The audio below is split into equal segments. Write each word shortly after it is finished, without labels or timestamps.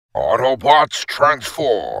Autobots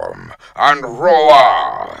transform and roll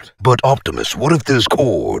out. But Optimus, what if there's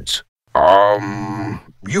cords?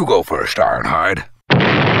 You go first, Ironhide.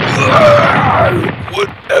 What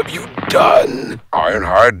have you done?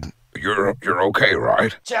 Ironhide, you're okay,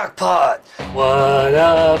 right? Jackpot! What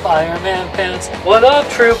up, Iron Man fans? What up,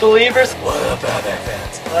 true believers? What up, Batman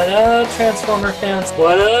fans? What up, Transformer fans?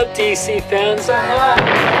 What up, DC fans?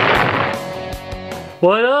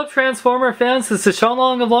 What up, Transformer fans? This is Sean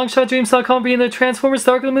Long of LongShotDreams.com bringing the Transformers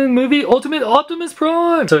Dark of the Moon movie Ultimate Optimus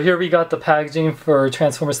Prime! So here we got the packaging for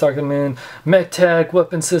Transformers Dark of the Moon. Mech Tech,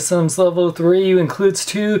 Weapon Systems, Level 3, includes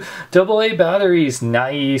 2 AA batteries.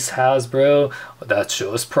 Nice, Hasbro. That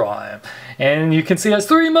shows Prime. And you can see it has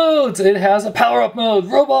 3 modes. It has a power-up mode,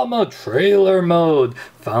 robot mode, trailer mode.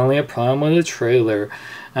 Finally a Prime with a trailer.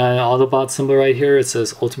 And Autobot symbol right here, it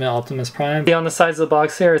says Ultimate Optimus Prime. See on the sides of the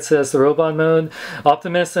box here, it says the robot mode.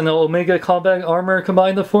 Optimus and the Omega combat armor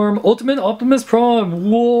combined to form Ultimate Optimus Prime.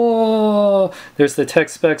 Whoa! There's the tech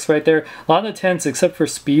specs right there. A lot of 10s except for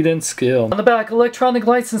speed and skill. On the back, electronic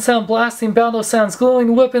lights and sound blasting, battle sounds,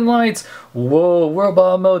 glowing weapon lights. Whoa,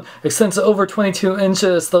 robot mode extends to over 22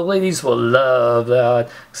 inches. The ladies will love that.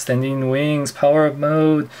 Extending wings, power up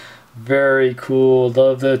mode. Very cool.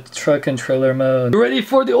 Love the truck and trailer mode. Ready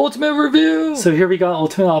for the ultimate review? So here we got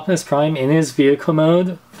Ultimate Optimus Prime in his vehicle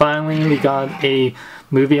mode. Finally, we got a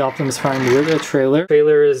movie Optimus Prime with a trailer. The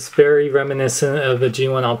trailer is very reminiscent of a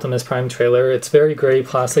G1 Optimus Prime trailer. It's very gray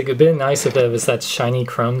plastic. It'd be nice if it was that shiny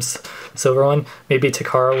chrome silver one. Maybe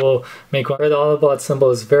Takara will make one. Red Autobot symbol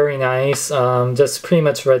is very nice. Just pretty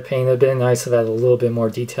much red paint. It'd be nice if it had a little bit more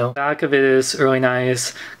detail. Back of it is really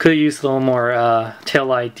nice. Could have used a little more tail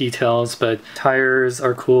light details, but tires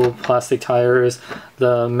are cool. Plastic tires.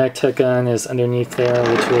 The Mech Tech gun is underneath there,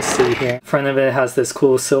 which we'll see here. Front of it has this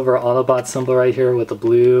cool silver Autobot symbol right here with the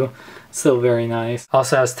blue. Still very nice.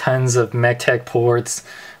 Also has tons of Mech Tech ports,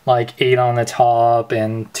 like 8 on the top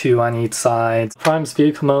and 2 on each side. Prime's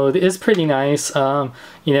vehicle mode is pretty nice.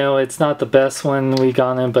 You know, it's not the best one we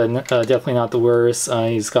got him, but definitely not the worst.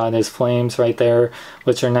 He's got his flames right there,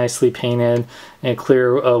 which are nicely painted, and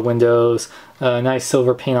clear windows. Nice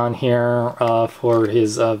silver paint on here for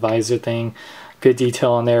his visor thing. Good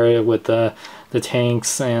detail on there with the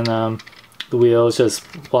tanks and the wheels,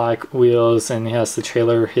 just black wheels, and he has the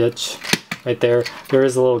trailer hitch right there. There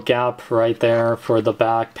is a little gap right there for the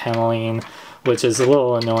back paneling, which is a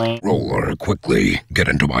little annoying. Roller, quickly, get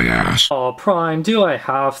into my ass. Oh, Prime, do I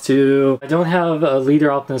have to? I don't have a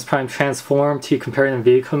Leader Optimus Prime transform to compare in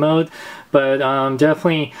vehicle mode, but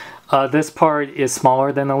definitely this part is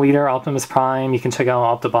smaller than the Leader Optimus Prime. You can check out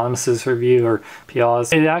Optimus's review or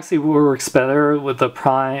PR's. It actually works better with the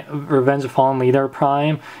Prime Revenge of Fallen Leader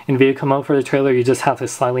Prime in vehicle mode for the trailer. You just have to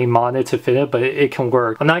slightly mod it to fit it, but it can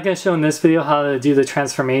work. I'm not going to show in this video how to do the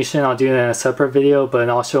transformation. I'll do it in a separate video, but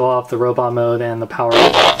I'll show off the robot mode and the power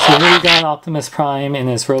up. So here we got Optimus Prime in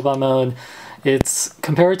his robot mode. It's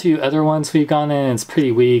compared to other ones we've gone in, it's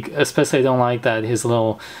pretty weak. Especially I don't like that his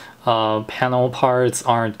little panel parts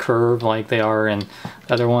aren't curved like they are in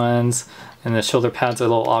other ones, and the shoulder pads are a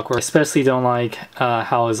little awkward. Especially don't like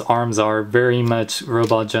how his arms are very much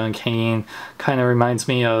robot junk hanging. Kind of reminds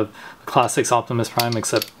me of classics Optimus Prime,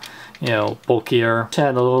 except, you know, bulkier.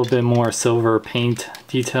 Had a little bit more silver paint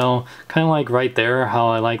detail, kind of like right there how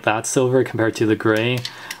I like that silver compared to the gray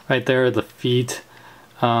right there. The feet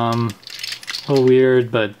a little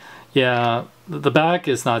weird, but yeah, the back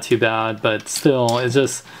is not too bad, but still, it's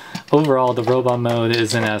just overall the robot mode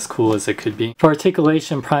isn't as cool as it could be. For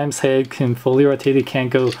articulation, Prime's head can fully rotate. It can't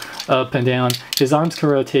go up and down. His arms can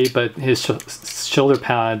rotate, but his shoulder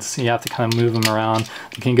pads, you have to kind of move them around.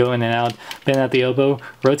 You can go in and out, bend at the elbow,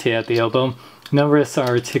 rotate at the elbow. No wrist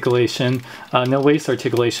articulation, no waist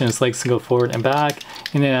articulation. His legs can go forward and back,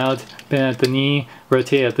 in and out, bend at the knee,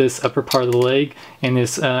 rotate at this upper part of the leg, and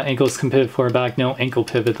his ankles can pivot forward back. No ankle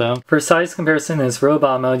pivot though. For size comparison in his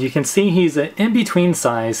robot mode, you can see he's an in-between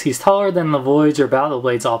size. He's taller than the Voyager Battle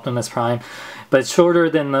Blades Optimus Prime, but shorter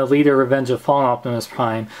than the Leader Revenge of Fallen Optimus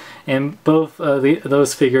Prime. And both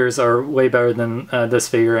those figures are way better than this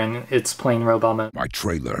figure in its plain robot mode. My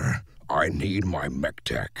trailer. I need my Mech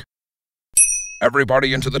Tech.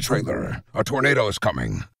 Everybody into the trailer. A tornado is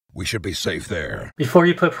coming. We should be safe there. Before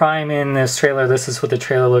you put Prime in this trailer, this is what the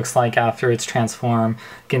trailer looks like after it's transformed.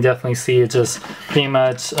 You can definitely see it just pretty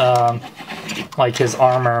much like his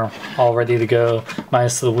armor all ready to go,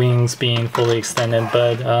 minus the wings being fully extended.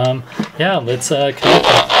 But yeah, let's connect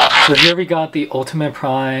it. So here we got the Ultimate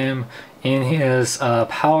Prime in his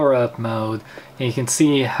power-up mode. And you can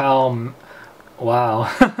see how wow,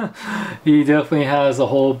 he definitely has a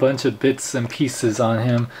whole bunch of bits and pieces on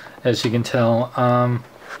him, as you can tell.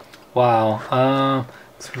 Wow.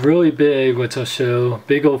 It's really big, which I'll show.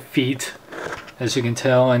 Big old feet, as you can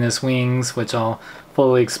tell, and his wings, which I'll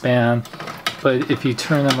fully expand. But if you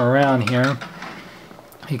turn them around here,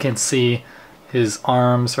 you can see his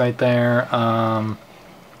arms right there.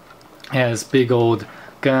 Has big old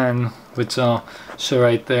gun, which I'll show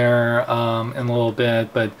right there in a little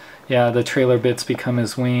bit. But yeah, the trailer bits become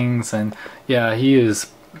his wings, and yeah, he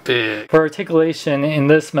is big. For articulation in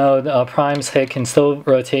this mode, Prime's head can still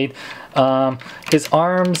rotate. His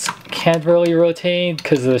arms can't really rotate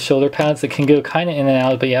because of the shoulder pads. They can go kind of in and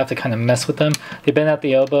out, but you have to kind of mess with them. They bend at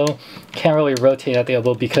the elbow. Can't really rotate at the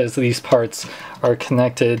elbow because these parts are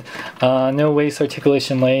connected. No waist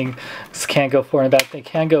articulation. Legs can't go forward and back. They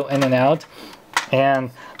can go in and out.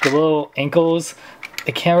 And the little ankles,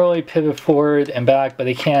 they can't really pivot forward and back, but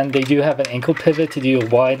they do have an ankle pivot to do a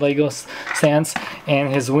wide Lego stance.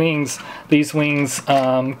 And his wings, these wings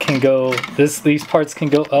can go, these parts can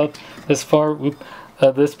go up this far.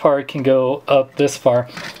 This part can go up this far,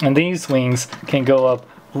 and these wings can go up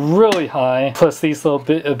really high. Plus these little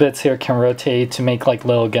bits here can rotate to make like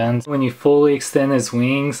little guns. When you fully extend his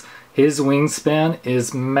wingspan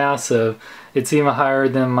is massive. It's even higher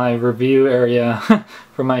than my review area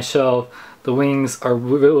for my shelf. The wings are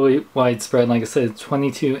really widespread. Like I said,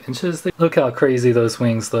 22 inches. Look how crazy those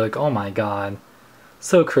wings look. Oh my god.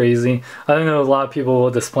 So crazy. I don't know, a lot of people will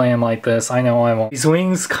display them like this. I know I won't. These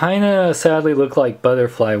wings kind of sadly look like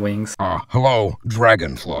butterfly wings. Hello,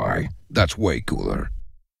 dragonfly. That's way cooler.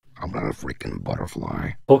 I'm not a freaking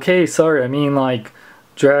butterfly. Okay, sorry, I mean like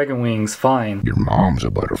dragon wings, fine. Your mom's a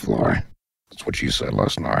butterfly. That's what you said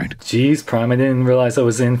last night. Jeez, Prime, I didn't realize I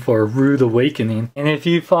was in for a rude awakening. And if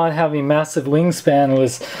you thought having massive wingspan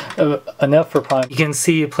was enough for Prime, you can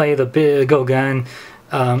see you play the big old gun.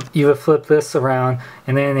 You would flip this around,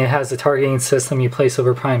 and then it has a targeting system you place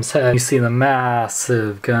over Prime's head. You see the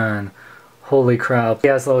massive gun. Holy crap. He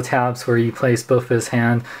has little tabs where you place both his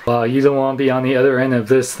hand. Wow, you don't want to be on the other end of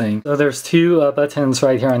this thing. So there's two buttons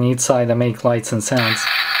right here on each side that make lights and sounds.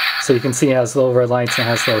 So you can see it has little red lights and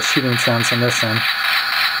has little shooting sounds on this end.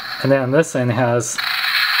 And then this end has,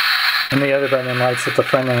 and the other button lights at the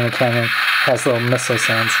front end of the cannon, has little missile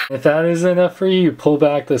sounds. If that isn't enough for you, you pull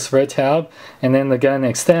back this red tab and then the gun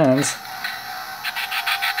extends.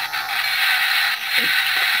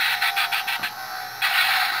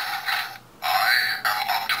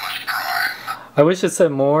 I wish it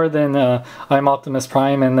said more than I'm Optimus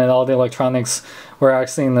Prime and that all the electronics were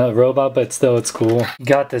actually in the robot, but still it's cool. You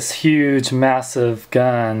got this huge, massive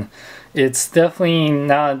gun. It's definitely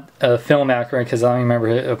not film accurate because I don't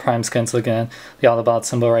remember Prime's guns looking at the Autobot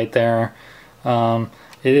symbol right there.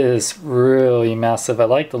 It is really massive. I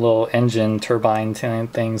like the little engine turbine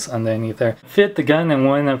things underneath there. Fit the gun in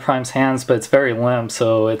one of Prime's hands, but it's very limp,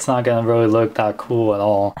 so it's not going to really look that cool at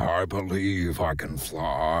all. I believe I can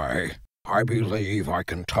fly. I believe I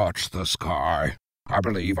can touch the sky. I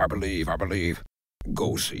believe.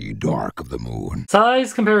 Go see Dark of the Moon.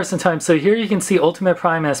 Size comparison time. So here you can see Ultimate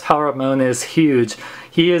Prime as power-up mode is huge.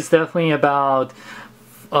 He is definitely about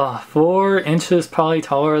 4 inches probably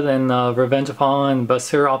taller than Revenge of Fallen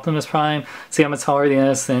Buster Optimus Prime. See how much taller he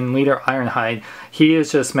is than Leader Ironhide. He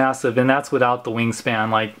is just massive, and that's without the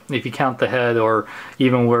wingspan. Like if you count the head or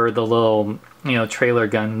even where the little trailer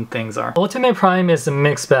gun things are. Ultimate Prime is a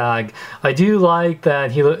mixed bag. I do like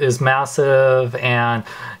that he is massive, and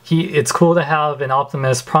it's cool to have an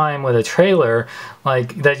Optimus Prime with a trailer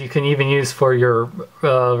like that you can even use for your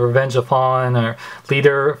Revenge of Fallen or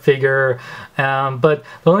Leader figure. But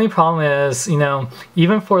the only problem is,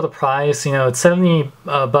 even for the price, it's 70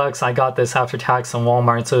 bucks. I got this after tax on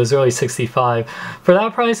Walmart, so it was really 65. For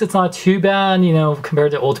that price, it's not too bad,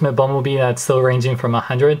 compared to Ultimate Bumblebee that's still ranging from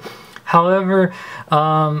 100. However,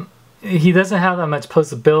 he doesn't have that much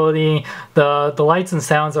posability. The lights and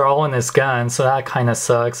sounds are all in this gun, so that kind of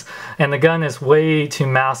sucks. And the gun is way too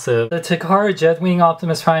massive. The Takara Jetwing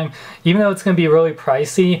Optimus Prime, even though it's going to be really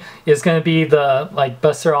pricey, is going to be the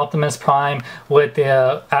Buster Optimus Prime with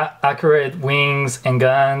the accurate wings and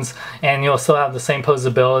guns, and you'll still have the same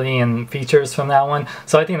posability and features from that one.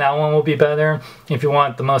 So I think that one will be better if you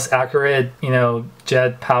want the most accurate,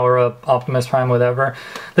 jet power-up Optimus Prime, whatever.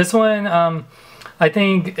 This one, I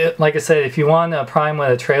think, like I said, if you want a Prime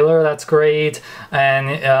with a trailer, that's great.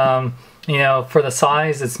 And, for the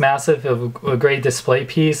size, it's massive, a great display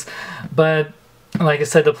piece. But, like I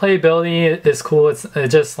said, the playability is cool. It's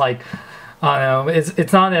just like I don't know,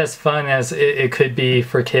 it's not as fun as it could be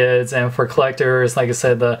for kids, and for collectors, like I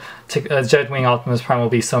said, the Jetwing Optimus Prime will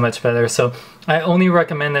be so much better. So I only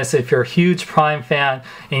recommend this if you're a huge Prime fan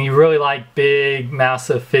and you really like big,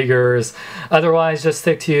 massive figures. Otherwise, just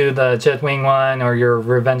stick to the Jetwing one or your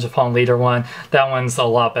Revenge of Fallen Leader one. That one's a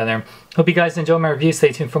lot better. Hope you guys enjoyed my review.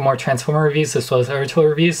 Stay tuned for more Transformer reviews as well as other toy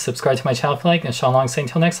reviews. Subscribe to my channel if you like, and Sean Long saying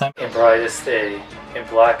until next time. In brightest day, in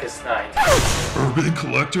blackest night. Urban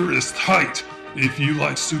Collector is tight. If you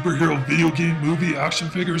like superhero video game, movie, action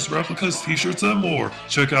figures, replicas, t-shirts, and more,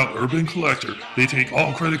 check out Urban Collector. They take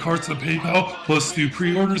all credit cards and PayPal, plus do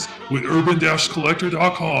pre-orders with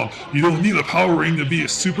urban-collector.com. You don't need a power ring to be a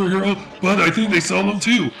superhero, but I think they sell them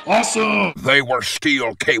too. Awesome! They were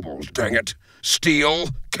steel cables, dang it. Steel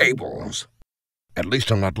cables. At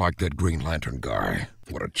least I'm not like that Green Lantern guy.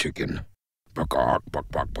 What a chicken. Buck,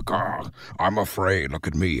 buck, buck, buck. I'm afraid. Look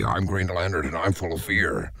at me. I'm Green Lantern and I'm full of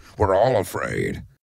fear. We're all afraid.